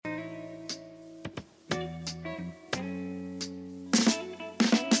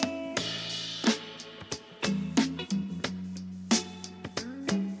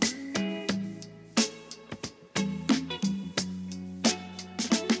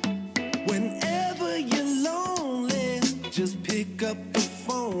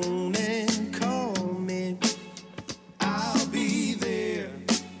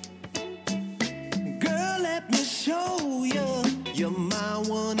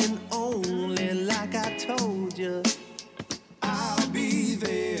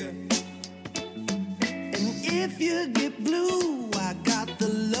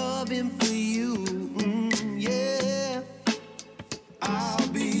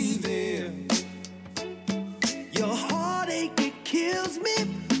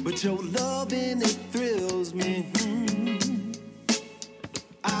your loving, it thrills me.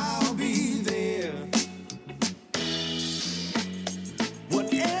 I'll be there.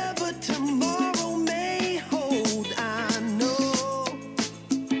 Whatever tomorrow may hold, I know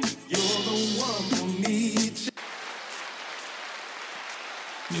you're the one for me.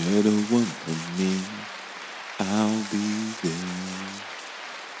 You're the one for me. I'll be there.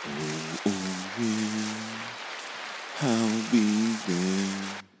 Oh, oh, yeah. I'll be there.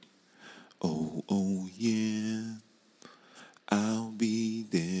 Oh, oh, yeah. I'll be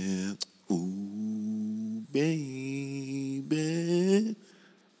there. Ooh, baby.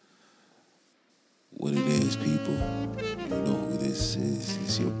 What it is, people. You know who this is.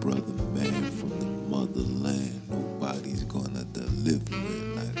 It's your brother, man, from the motherland. Nobody's gonna deliver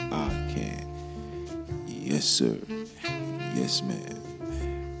it like I can. Yes, sir. Yes, man.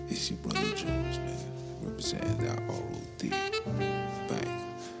 It's your brother Jones, man. Representing that ROD. Back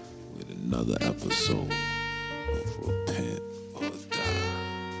with another episode of Repent or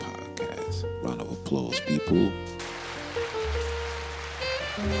Die podcast. Round of applause, people.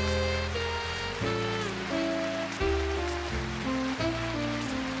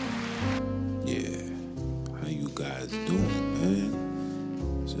 Yeah. How you guys doing, man?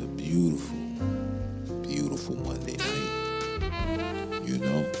 It's a beautiful Monday night. You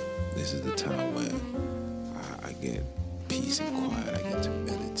know, this is the time when I get peace and quiet. I get to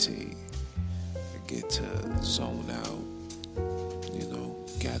meditate. I get to zone out, you know,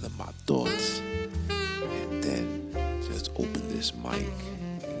 gather my thoughts, and then just open this mic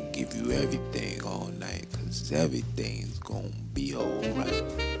and give you everything all night, because everything's gonna be alright.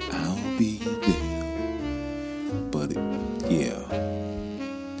 I'll be there. But, yeah.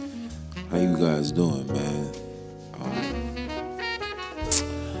 How you guys doing, man?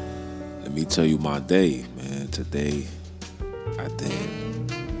 Let me tell you my day, man. Today,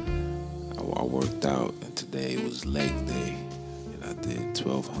 I worked out, and today was leg day, and I did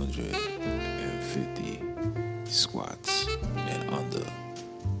 1,250 squats in under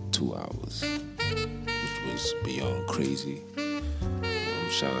 2 hours, which was beyond crazy.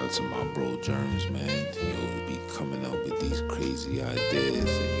 Shout out to my bro Germs, man. He'll be coming up with these crazy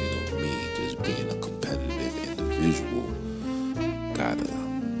ideas, and you know me, just being a competitive individual, gotta,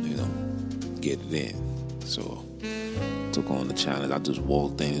 you know, get it in. So took on the challenge. I just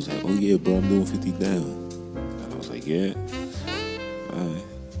walked in and was like, oh yeah, bro, I'm doing 50 down. And I was like, yeah, alright.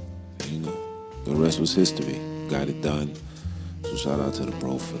 And you know, the rest was history. Got it done. So shout out to the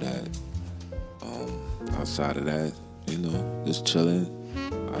bro for that. Outside of that, you know, just chilling.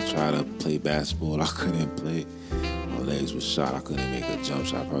 I tried to play basketball. I couldn't play. My legs were shot. I couldn't make a jump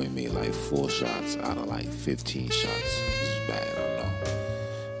shot. I probably made like 4 shots out of like 15 shots. This is bad, I know.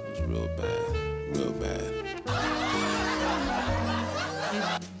 It was real bad. Real bad.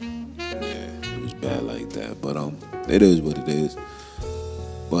 Yeah, it was bad like that. But it is what it is.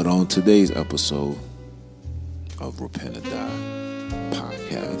 But on today's episode of Repent or Die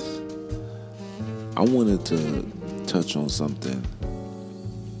podcast, I wanted to touch on something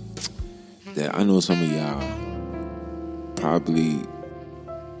that I know some of y'all probably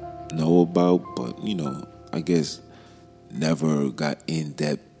know about, but, you know, I guess never got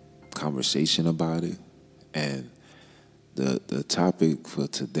in-depth conversation about it. And the topic for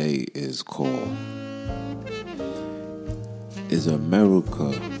today is called, is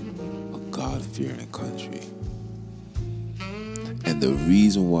America a God-fearing country? And the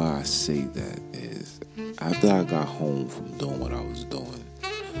reason why I say that is after I got home from doing what I was doing,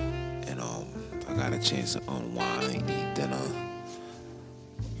 I got a chance to unwind, eat dinner.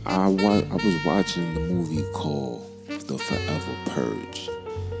 I was watching the movie called The Forever Purge.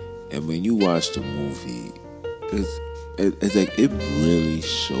 And when you watch the movie, it's like it really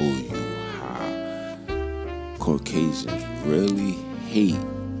shows you how Caucasians really hate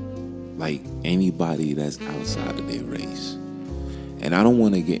like anybody that's outside of their race. And I don't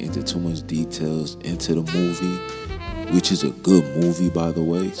want to get into too much details into the movie, which is a good movie, by the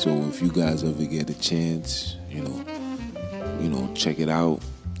way. So if you guys ever get a chance, you know, check it out,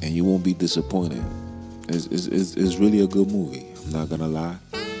 and you won't be disappointed. It's really a good movie. I'm not gonna lie,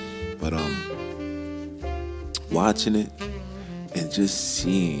 but watching it and just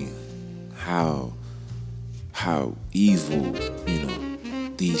seeing how evil, you know,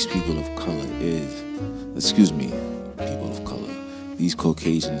 these people of color these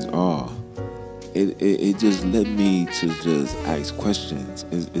Caucasians are. It just led me to just ask questions.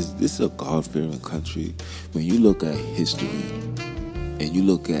 Is this a God-fearing country? When you look at history and you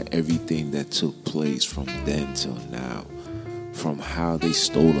look at everything that took place from then till now, from how they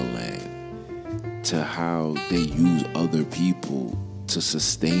stole the land to how they use other people to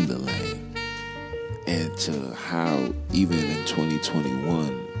sustain the land, and to how even in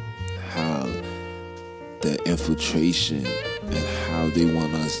 2021, how the infiltration and how they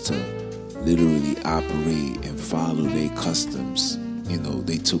want us to literally operate and follow their customs. You know,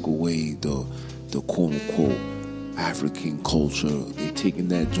 they took away the quote unquote African culture. They're taking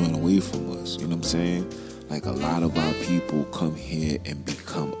that joint away from us. You know what I'm saying? Like, a lot of our people come here and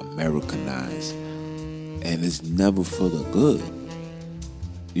become Americanized, and it's never for the good.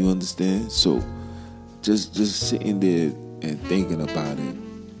 You understand? So just sitting there and thinking about it,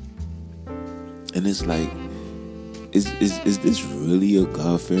 and it's like, is this really a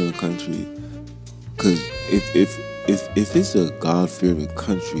God-fearing country? Because if it's a God-fearing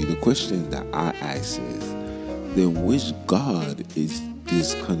country, the question that I ask is, then which God is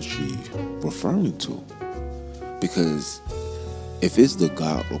this country referring to? Because if it's the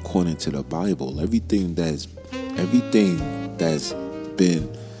God according to the Bible, everything that's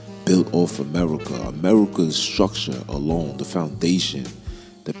been built off America's structure alone, the foundation,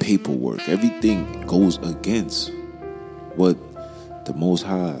 the paperwork, everything goes against what the Most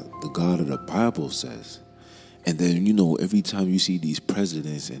High, the God of the Bible, says. And then, you know, every time you see these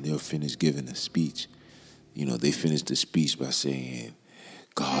presidents and they'll finish giving a speech, you know, they finish the speech by saying,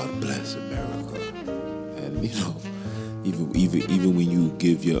 "God bless America." And, you know, even when you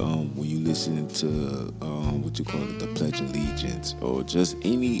give your when you listen to what you call it, the Pledge of Allegiance, or just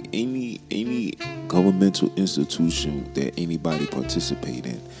any governmental institution that anybody participate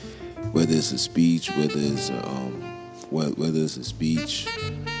in, whether it's a speech, whether it's a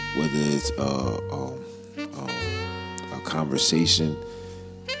conversation,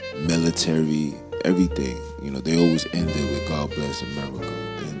 military, everything, you know, they always end it with "God bless America."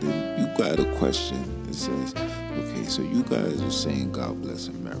 And then you got a question that says, okay, so you guys are saying God bless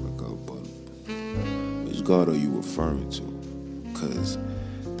America, but which God are you referring to? Because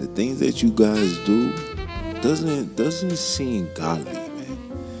the things that you guys do doesn't seem godly, man.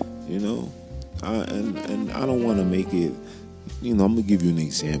 You know, and I don't want to make it. You know, I'm gonna give you an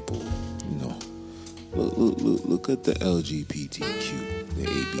example. You know, look at the LGBTQ, the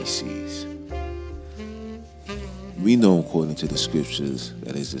ABCs. We know according to the scriptures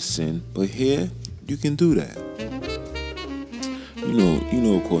that is a sin, but here you can do that. You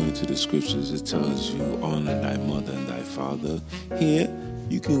know according to the scriptures it tells you honor thy mother and thy father. Here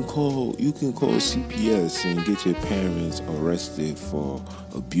you can call CPS and get your parents arrested for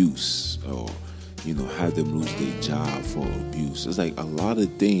abuse, or, you know, have them lose their job for abuse. It's like a lot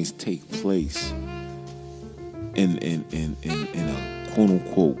of things take place in a quote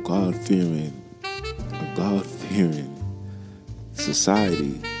unquote God-fearing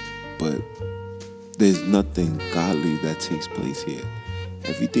society, but there's nothing godly that takes place here.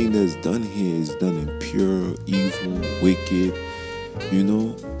 Everything that's done here is done in pure evil, wicked. You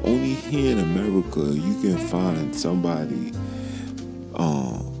know, only here in America you can find somebody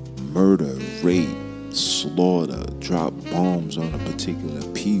murder, rape, slaughter, drop bombs on a particular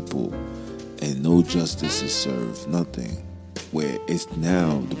people, and no justice is served, nothing. Where it's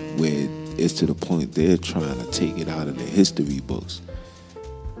to the point they're trying to take it out of the history books,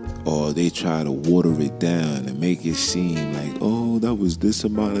 or they try to water it down and make it seem like, oh, that was this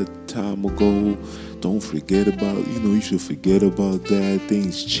amount of time ago. Don't forget about, you should forget about that.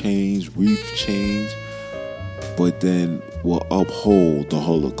 Things change, we've changed. But then we'll uphold the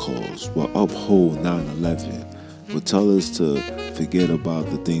Holocaust, we'll uphold 9/11, we'll tell us to forget about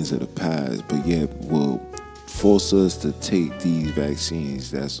the things of the past, but yet we'll force us to take these vaccines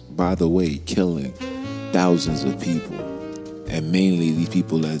that's, by the way, killing thousands of people. And mainly these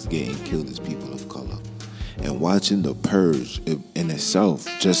people that's getting killed is people of color. And watching The Purge in itself,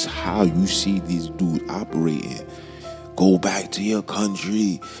 just how you see these dudes operating. Go back to your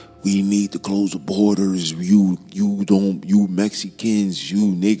country. We need to close the borders. You Mexicans,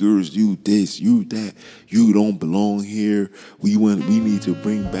 you niggers, you this, you that. You don't belong here. We need to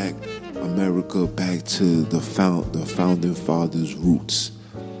bring back America back to the founding fathers' roots.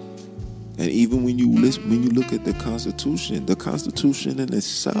 And even when you look at the Constitution in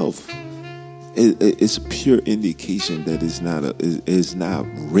itself, it's a pure indication that it's not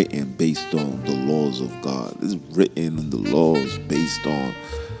written based on the laws of God. It's written in the laws based on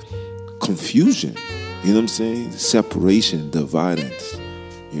confusion. You know what I'm saying? Separation, dividance.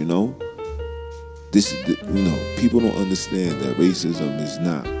 You know, this is people don't understand that racism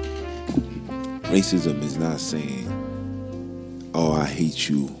is not saying, oh, I hate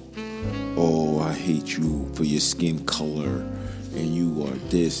you. Oh, I hate you for your skin color, and you are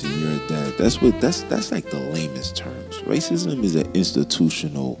this and you're that. That's like the lamest terms. Racism is an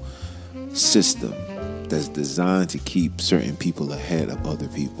institutional system that's designed to keep certain people ahead of other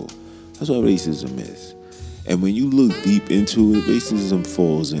people. That's what racism is. And when you look deep into it, racism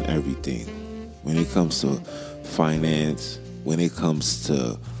falls in everything. When it comes to finance, when it comes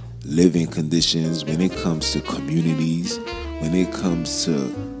to living conditions, when it comes to communities, when it comes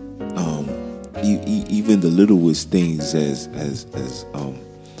to even the littlest things as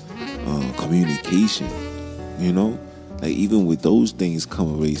communication, you know, like even with those things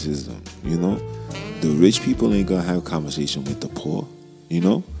come racism. You know, the rich people ain't gonna have conversation with the poor. You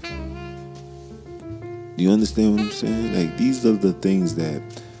know, you understand what I'm saying? Like these are the things that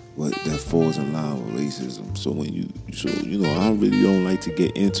falls in line with racism. So I really don't like to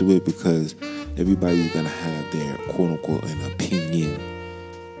get into it because everybody's gonna have their quote unquote an opinion,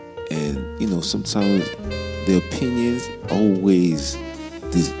 and you know sometimes the opinions always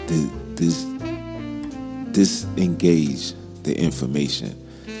disengage the information.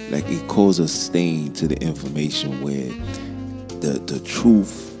 Like it causes a stain to the information where the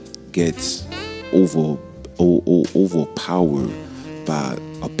truth gets overpowered by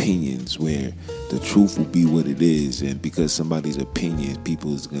opinions, where the truth will be what it is, and because somebody's opinion,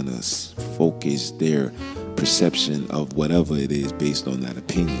 people is gonna focus their perception of whatever it is based on that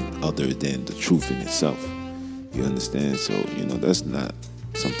opinion other than the truth in itself. You understand? So that's not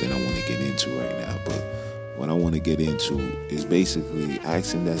something I want to get into right now, but what I want to get into is basically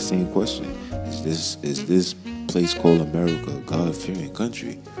asking that same question: Is this place called America a God-fearing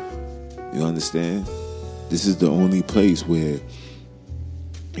country? You understand? This is the only place where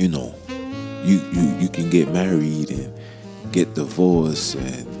you can get married and get divorced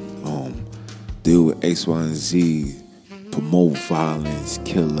and deal with X, Y, and Z, promote violence,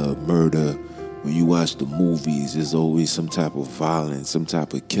 killer, murder. When you watch the movies, there's always some type of violence, some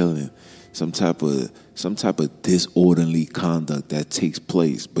type of killing, some type of disorderly conduct that takes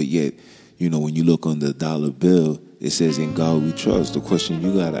place. But yet, when you look on the dollar bill, it says, "In God we trust." The question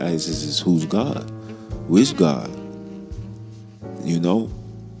you gotta ask is who's God? Which God?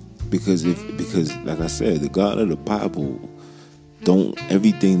 Because like I said, the God of the Bible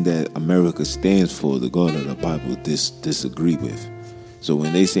everything that America stands for, the God of the Bible disagree with. So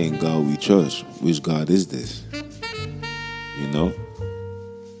when they say "In God we trust," which God is this?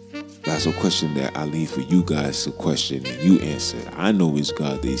 That's a question that I leave for you guys to question and you answer. I know which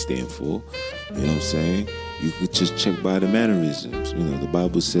God they stand for. You know what I'm saying? You could just check by the mannerisms. The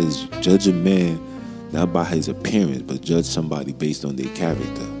Bible says, judge a man not by his appearance, but judge somebody based on their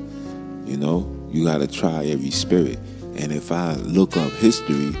character. You got to try every spirit. And if I look up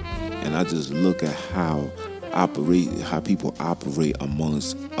history and I just look at how people operate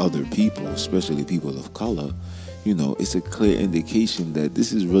amongst other people, especially people of color, it's a clear indication that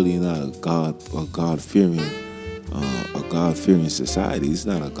this is really not a God-fearing society. It's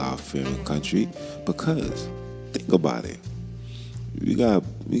not a God-fearing country, because think about it. We got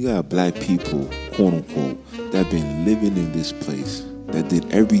black people, quote unquote, that been living in this place, that did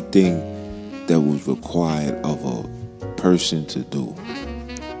everything that was required of a person to do.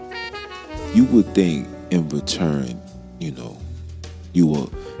 You would think in return, you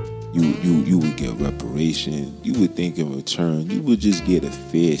would get reparation. You would think in return you would just get a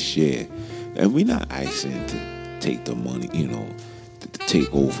fair share. And we're not asking to take the money, to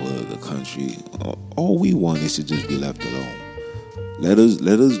take over the country. All we want is to just be left alone. Let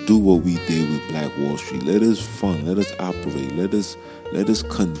us do what we did with Black Wall Street. Let us fund. Let us operate. Let us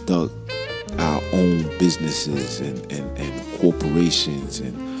conduct our own businesses and corporations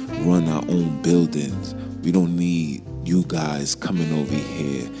and run our own buildings. We don't need you guys coming over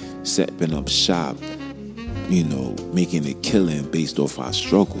here, setting up shop, making a killing based off our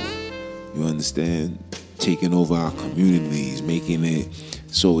struggle. You understand? Taking over our communities, making it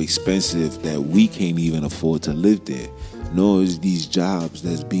so expensive that we can't even afford to live there. Nor is these jobs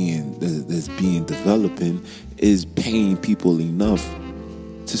that's being developing is paying people enough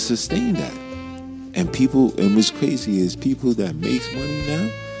to sustain that. And what's crazy is people that makes money now,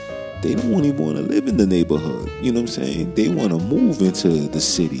 they don't even want to live in the neighborhood. You know what I'm saying? They want to move into the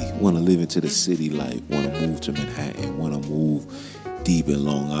city, want to live into the city life, want to move to Manhattan, want to move deep in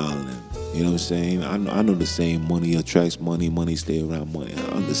Long Island. You know what I'm saying? I know the same money attracts money, money stay around money.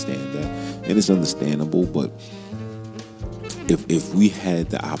 I understand that. And it's understandable, but if we had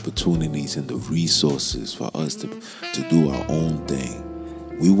the opportunities and the resources for us to do our own thing,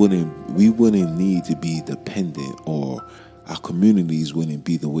 we wouldn't need to be dependent or our communities wouldn't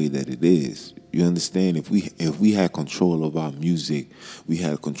be the way that it is. You understand? If we had control of our music, we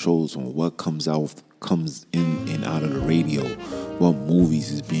had controls on what comes in and out of the radio, what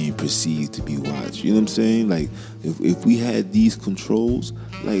movies is being perceived to be watched. You know what I'm saying? Like if we had these controls,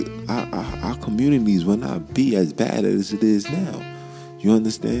 like our communities would not be as bad as it is now. You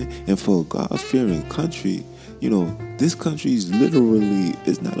understand? And for a God-fearing country, this country is literally,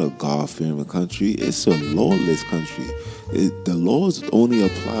 it's not a God-fearing country. It's a lawless country. The laws only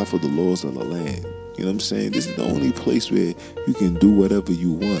apply for the laws of the land. You know what I'm saying? This is the only place where you can do whatever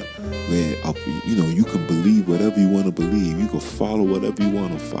you want. Where, you can believe whatever you want to believe. You can follow whatever you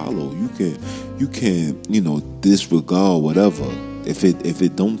want to follow. You can, disregard whatever. If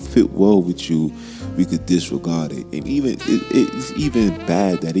it don't fit well with you, we could disregard it. And even it's even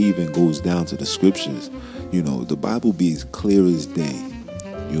bad that it even goes down to the scriptures. The Bible be as clear as day.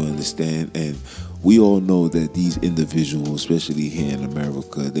 You understand? And we all know that these individuals, especially here in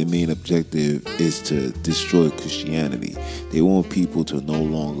America, their main objective is to destroy Christianity. They want people to no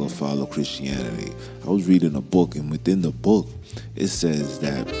longer follow Christianity. I was reading a book, and within the book, it says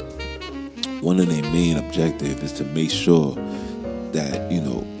that one of their main objectives is to make sure that,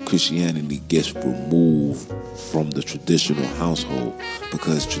 Christianity gets removed from the traditional household,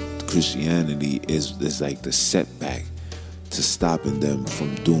 because Christianity is like the setback to stopping them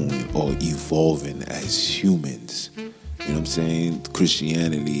from doing or evolving as humans. You know what I'm saying?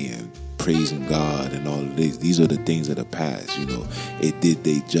 Christianity and praising God and all of this, these are the things of the past. It did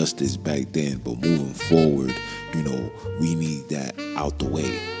their justice back then, but moving forward, we need that out the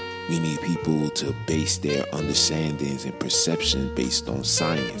way. We need people to base their understandings and perception based on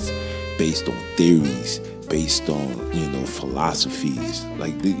science, based on theories, based on, philosophies.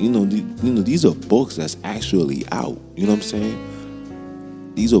 Like, these are books that's actually out. You know what I'm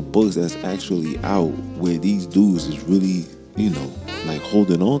saying? These are books that's actually out where these dudes is really, like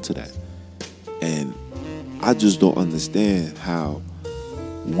holding on to that. And I just don't understand how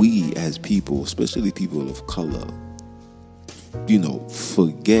we as people, especially people of color,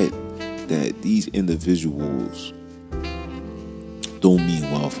 forget that these individuals don't mean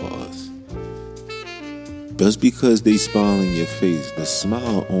well for us. Just because they smile in your face, the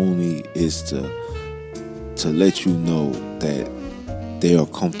smile only is to let you know that they are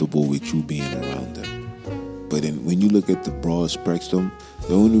comfortable with you being around them. But when you look at the broad spectrum,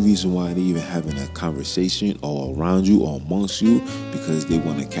 the only reason why they're even having a conversation or around you or amongst you, because they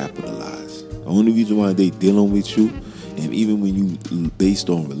want to capitalize. The only reason why they dealing with you, and even when you based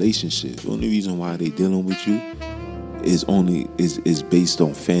on relationships, the only reason why they dealing with you is based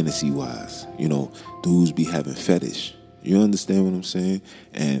on fantasy wise. Dudes be having fetish. You understand what I'm saying?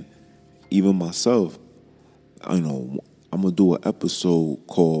 And even myself, I'm gonna do an episode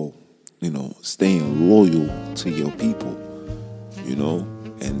called, staying loyal to your people.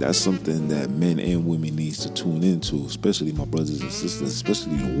 And that's something that men and women needs to tune into, especially my brothers and sisters,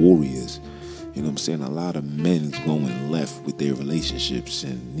 especially the warriors. You know what I'm saying? A lot of men is going left with their relationships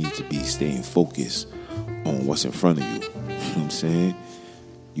and need to be staying focused on what's in front of you. You know what I'm saying?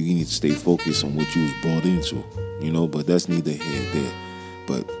 You need to stay focused on what you was brought into. But that's neither here nor there.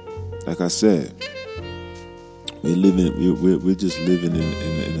 But like I said, we're just living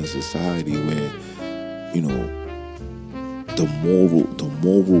in a society where, the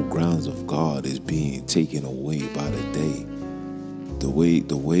moral grounds of God is being taken away by the day. The way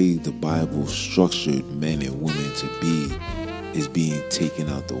the Bible structured men and women to be is being taken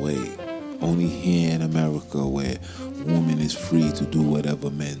out the way. Only here in America, where women is free to do whatever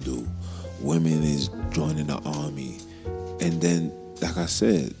men do. Women is joining the army. And then, like I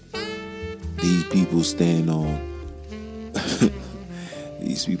said, these people stand on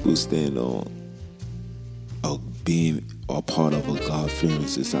being a part of a God-fearing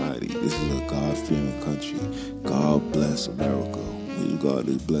society. This is a God-fearing country. God bless America. God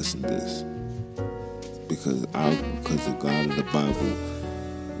is blessing this, because the God of the Bible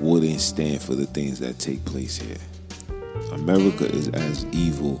wouldn't stand for the things that take place here. America is as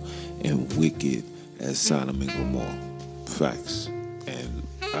evil and wicked as Sodom and Gomorrah. Facts. And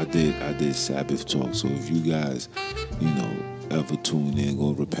I did Sabbath talk. So if you guys, ever tune in,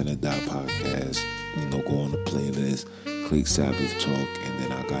 go Repent or Die podcast, go on the playlist, click Sabbath talk, and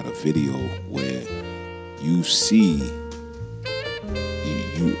then I got a video where you see.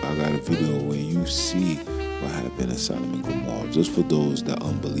 I got a video where you see what happened in Sodom and Gomorrah, just for those that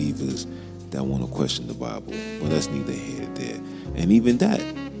unbelievers that want to question the Bible. But that's neither here nor there. And even that,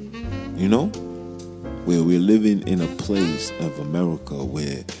 where we're living in a place of America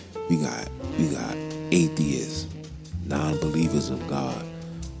where we got atheists, non-believers of God,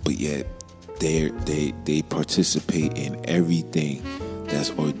 but yet they participate in everything that's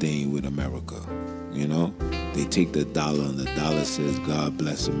ordained with America. You know, they take the dollar and the dollar says, God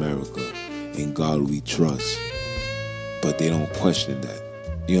bless America, in God we trust. But they don't question that.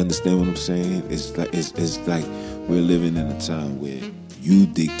 You understand what I'm saying? It's like we're living in a time where you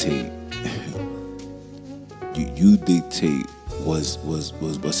dictate you dictate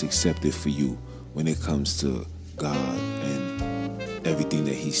what's accepted for you when it comes to God and everything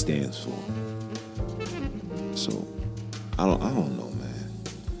that He stands for. So I don't know, man.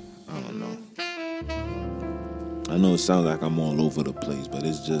 I don't know. I know it sounds like I'm all over the place, but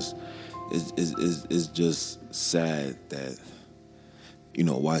it's just sad that, you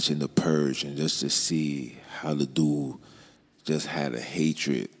know, watching The Purge and just to see how the dude just had a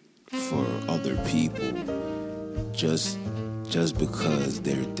hatred for other people just because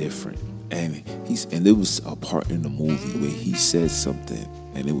they're different. And there was a part in the movie where he said something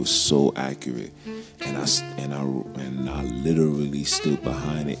and it was so accurate, and I literally stood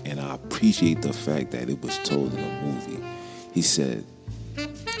behind it, and I appreciate the fact that it was told in a movie. He said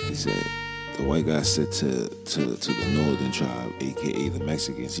the white guy said to the northern tribe, aka the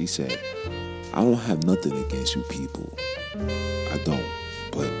Mexicans, he said, I don't have nothing against you people. I don't.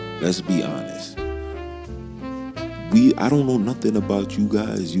 But let's be honest. I don't know nothing about you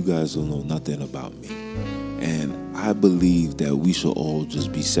guys. You guys don't know nothing about me. And I believe that we should all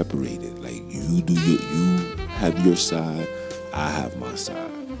just be separated. Like you have your side, I have my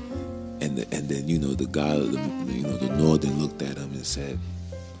side. And then, you know, the guy, the northern looked at him and said,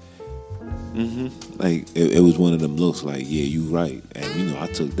 like it was one of them looks like, yeah, you right. And you know, I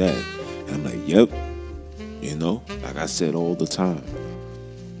took that and I'm like, yep. You know, like I said all the time,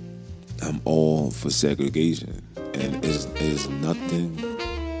 I'm all for segregation. And it's nothing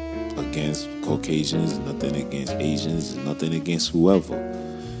against Caucasians, nothing against Asians, nothing against whoever.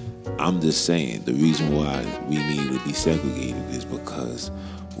 I'm just saying the reason why we need to be segregated is because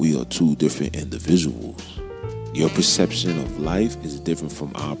we are two different individuals. Your perception of life is different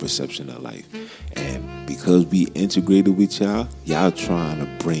from our perception of life. And because we integrated with y'all trying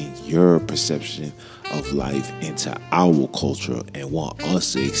to bring your perception of life into our culture and want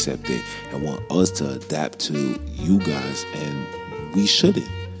us to accept it and want us to adapt to you guys, and we shouldn't.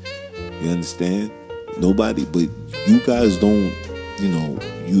 You understand? Nobody, but you guys don't, you know,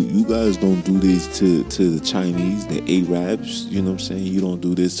 you guys don't do this to the Chinese, the Arabs, you know what I'm saying? You don't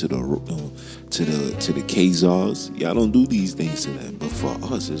do this to the Khazars. Y'all don't do these things to them. But for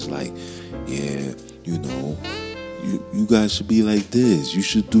us, it's like, yeah, you know, you guys should be like this. You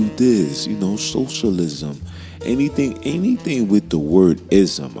should do this, you know, socialism. Anything with the word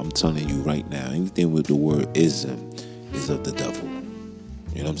ism, I'm telling you right now, anything with the word ism is of the devil.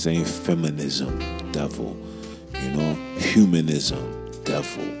 You know what I'm saying? Feminism, devil. You know, humanism,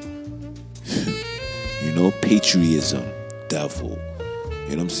 devil. You know, patriotism, devil.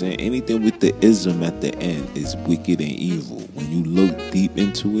 You know what I'm saying? Anything with the ism at the end is wicked and evil. When you look deep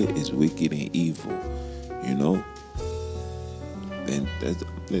into it, it's wicked and evil. You know? And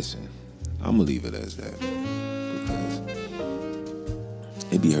listen, I'm gonna leave it as that because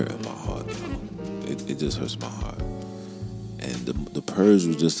it be hurting my heart, you know. It just hurts my heart. And the Purge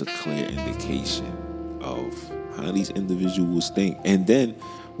was just a clear indication of how these individuals think. And then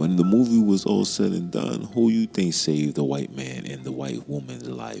when the movie was all said and done, who you think saved the white man and the white woman's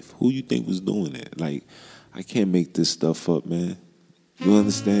life? Who you think was doing it? Like, I can't make this stuff up, man. You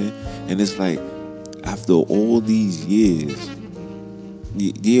understand? And it's like, after all these years,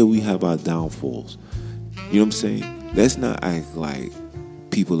 yeah, we have our downfalls. You know what I'm saying? Let's not act like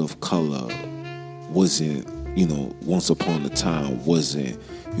people of color wasn't, you know, once upon a time wasn't,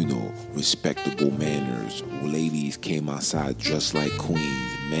 you know, respectable manners. Ladies came outside dressed like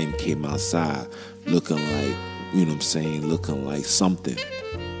queens. Men came outside looking like, you know what I'm saying, looking like something.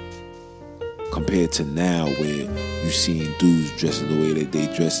 Compared to now where you're seeing dudes dressing the way that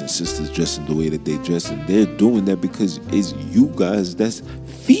they dress and sisters dressing the way that they dress. And they're doing that because it's you guys that's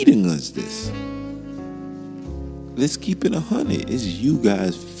feeding us this. Let's keep it 100. It's you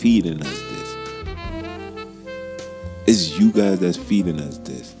guys feeding us this. It's you guys that's feeding us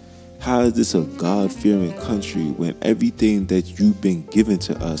this. How is this a God-fearing country when everything that you've been given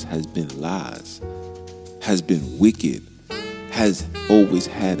to us has been lies, has been wicked, has always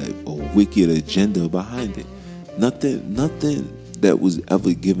had a wicked agenda behind it? Nothing that was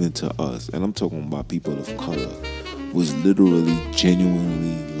ever given to us, and I'm talking about people of color, was literally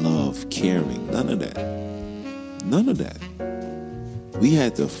genuinely love, caring. None of that. None of that. We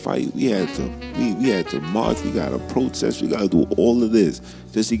had to fight. We had to march. We got to protest. We got to do all of this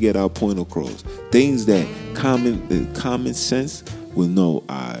just to get our point across. Things that common sense will know.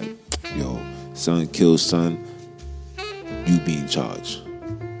 son kills son, you be in charge.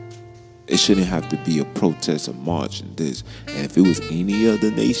 It shouldn't have to be a protest, a march, and this. And if it was any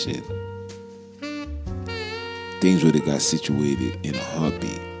other nation, things would have got situated in a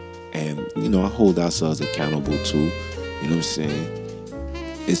heartbeat. And, I hold ourselves accountable too. You know what I'm saying?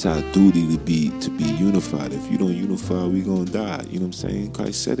 It's our duty to be unified. If you don't unify, we gonna die. You know what I'm saying?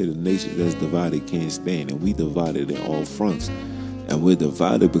 Christ said it, a nation that's divided can't stand. And we divided in all fronts. And we're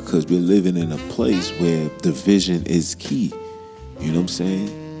divided because we're living in a place where division is key. You know what I'm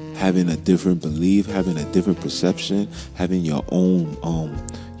saying? Having a different belief, having a different perception, having your own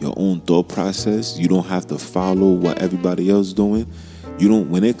thought process. You don't have to follow what everybody else is doing. You don't.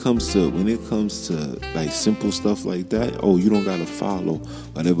 When it comes to like simple stuff like that, you don't gotta follow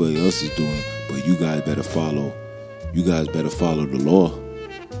what everybody else is doing, but you guys better follow. You guys better follow the law.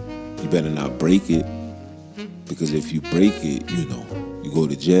 You better not break it, because if you break it, you go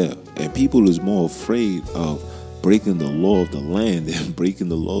to jail. And people is more afraid of breaking the law of the land than breaking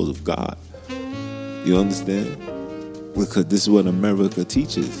the laws of God. You understand? Because this is what America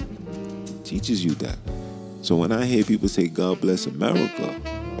teaches. It teaches you that. So when I hear people say, God bless America,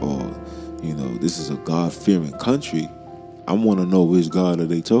 or, this is a God-fearing country, I want to know which God are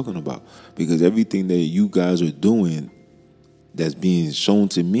they talking about. Because everything that you guys are doing that's being shown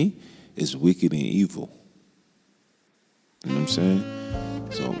to me is wicked and evil. You know what I'm saying?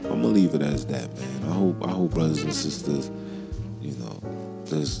 So I'm going to leave it as that, man. I hope brothers and sisters,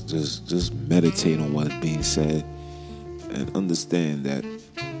 just meditate on what's being said and understand that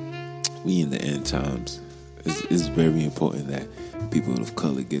we in the end times. It's very important that people of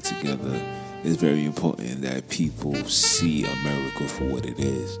color get together. It's very important that people see America for what it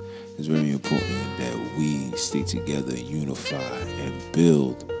is. It's very important that we stay together, unify, and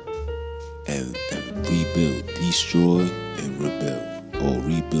build and rebuild, destroy and rebuild, or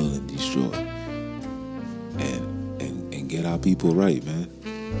rebuild and destroy, and get our people right, man.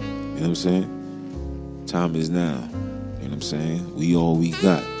 You know what I'm saying? Time is now. You know what I'm saying? We all we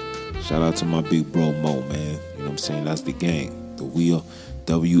got. Shout out to my big bro Mo, man. You know what I'm saying? That's the gang. The WAG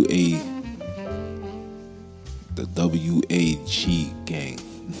gang.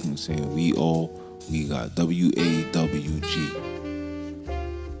 You know what I'm saying? We got WAWG.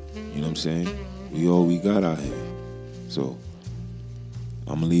 You know what I'm saying? We all we got out here. So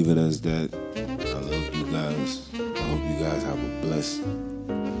I'm gonna leave it as that. I love you guys. I hope you guys have a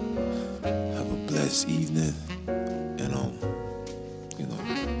blessed evening. And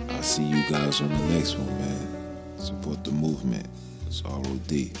I'll see you guys on the next one, man. Support the movement. It's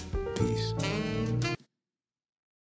ROD. Peace.